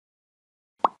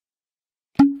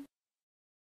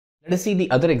Let us see the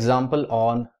other example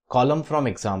on column from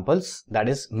examples, that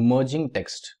is merging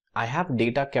text. I have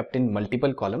data kept in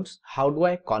multiple columns. How do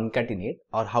I concatenate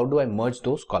or how do I merge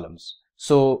those columns?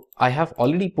 So I have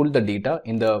already pulled the data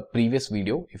in the previous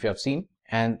video if you have seen,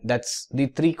 and that's the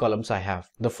 3 columns I have.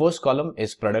 The first column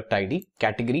is product ID,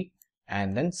 category,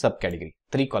 and then subcategory.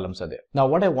 3 columns are there. Now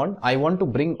what I want to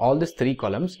bring all these 3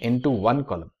 columns into one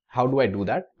column. How do I do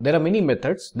that? There are many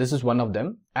methods. This is one of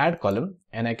them. Add column,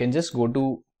 and I can just go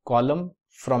to column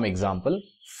from example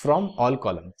from all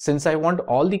column. Since I want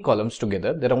all the columns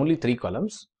together, there are only 3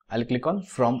 columns. I'll click on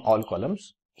from all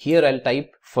columns. Here I'll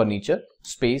type furniture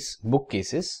space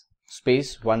bookcases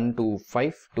space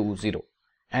 12520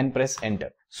 and press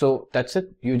enter. So that's it.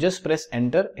 You just press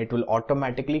enter. It will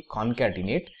automatically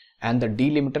concatenate and the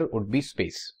delimiter would be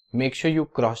space. Make sure you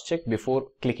cross check before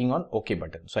clicking on OK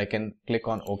button. So I can click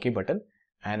on OK button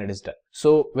and it is done.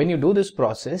 So when you do this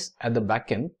process at the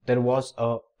backend, there was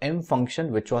a M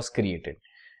function which was created.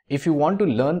 If you want to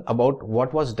learn about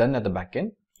what was done at the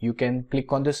backend, you can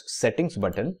click on this settings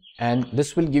button and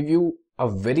this will give you a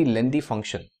very lengthy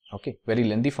function. Okay, very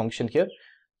lengthy function here.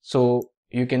 So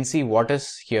you can see what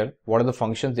is here, what are the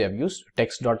functions they have used: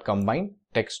 text.combine,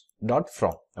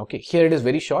 text.from. Okay, here it is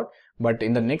very short, but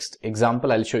in the next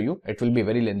example I'll show you it will be a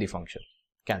very lengthy function.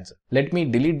 Cancel. Let me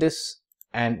delete this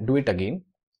and do it again.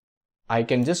 I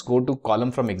can just go to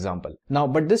column from example. Now,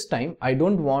 but this time I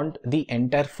don't want the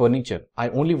entire furniture. I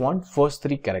only want first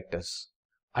 3 characters.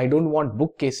 I don't want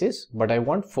bookcases, but I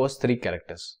want first 3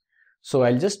 characters. So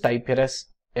I'll just type here as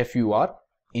FUR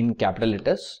in capital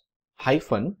letters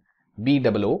hyphen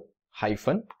BOO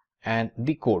hyphen and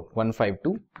the code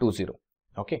 15220.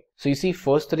 Okay. So you see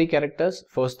first 3 characters,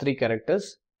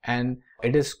 and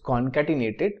it is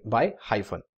concatenated by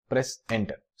hyphen. Press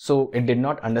enter. So it did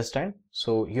not understand.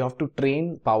 So you have to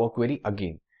train Power Query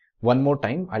again. One more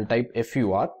time, I'll type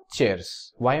FUR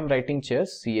chairs. Why I'm writing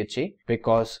chairs? CHA,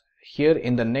 because here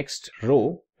in the next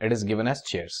row, it is given as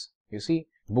chairs. You see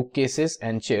bookcases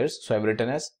and chairs. So I've written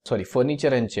as, furniture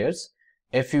and chairs,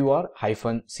 FUR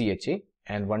hyphen CHA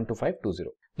and 12520.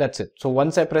 That's it. So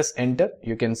once I press enter,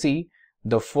 you can see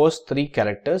the first 3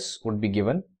 characters would be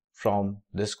given from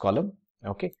this column.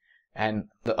 Okay. And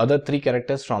the other 3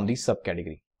 characters from the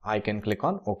subcategory. I can click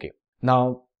on OK.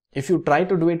 Now, if you try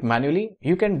to do it manually,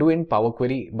 you can do in Power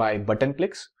Query by button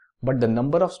clicks, but the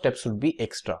number of steps would be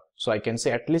extra. So I can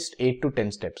say at least 8 to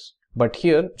 10 steps. But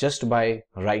here, just by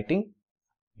writing,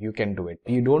 you can do it.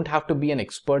 You don't have to be an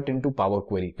expert into Power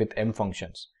Query with M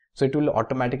functions. So it will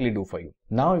automatically do for you.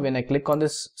 Now, when I click on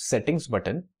this settings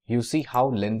button, you see how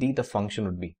lengthy the function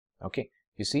would be. Okay.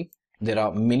 You see, there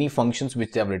are many functions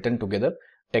which they have written together.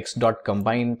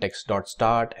 Text.combine,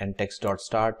 text.start and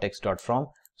text.start, text.from.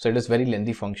 So it is very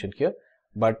lengthy function here,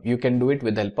 but you can do it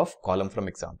with the help of column from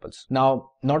examples.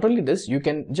 Now, not only this, you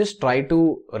can just try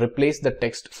to replace the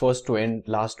text first to end,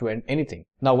 last to end, anything.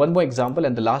 Now, one more example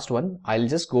and the last one, I'll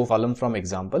just go column from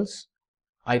examples.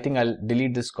 I think I'll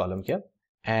delete this column here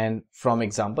and from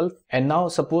example. And now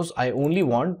suppose I only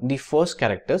want the first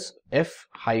characters F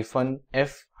hyphen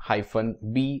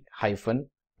B hyphen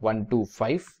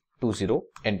 12520,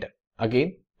 enter.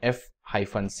 Again F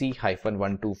hyphen C hyphen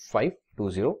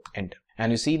 12520, enter.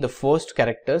 And you see the first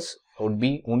characters would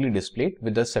be only displayed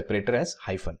with the separator as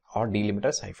hyphen or delimiter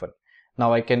as hyphen.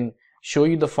 Now I can show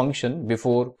you the function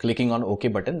before clicking on OK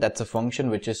button. That's a function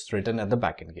which is written at the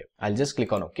backend here. I'll just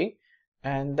click on OK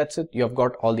and that's it. You have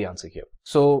got all the answer here.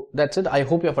 So that's it. I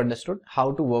hope you have understood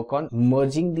how to work on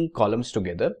merging the columns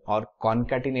together or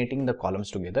concatenating the columns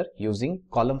together using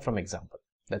column from example.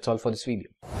 That's all for this video.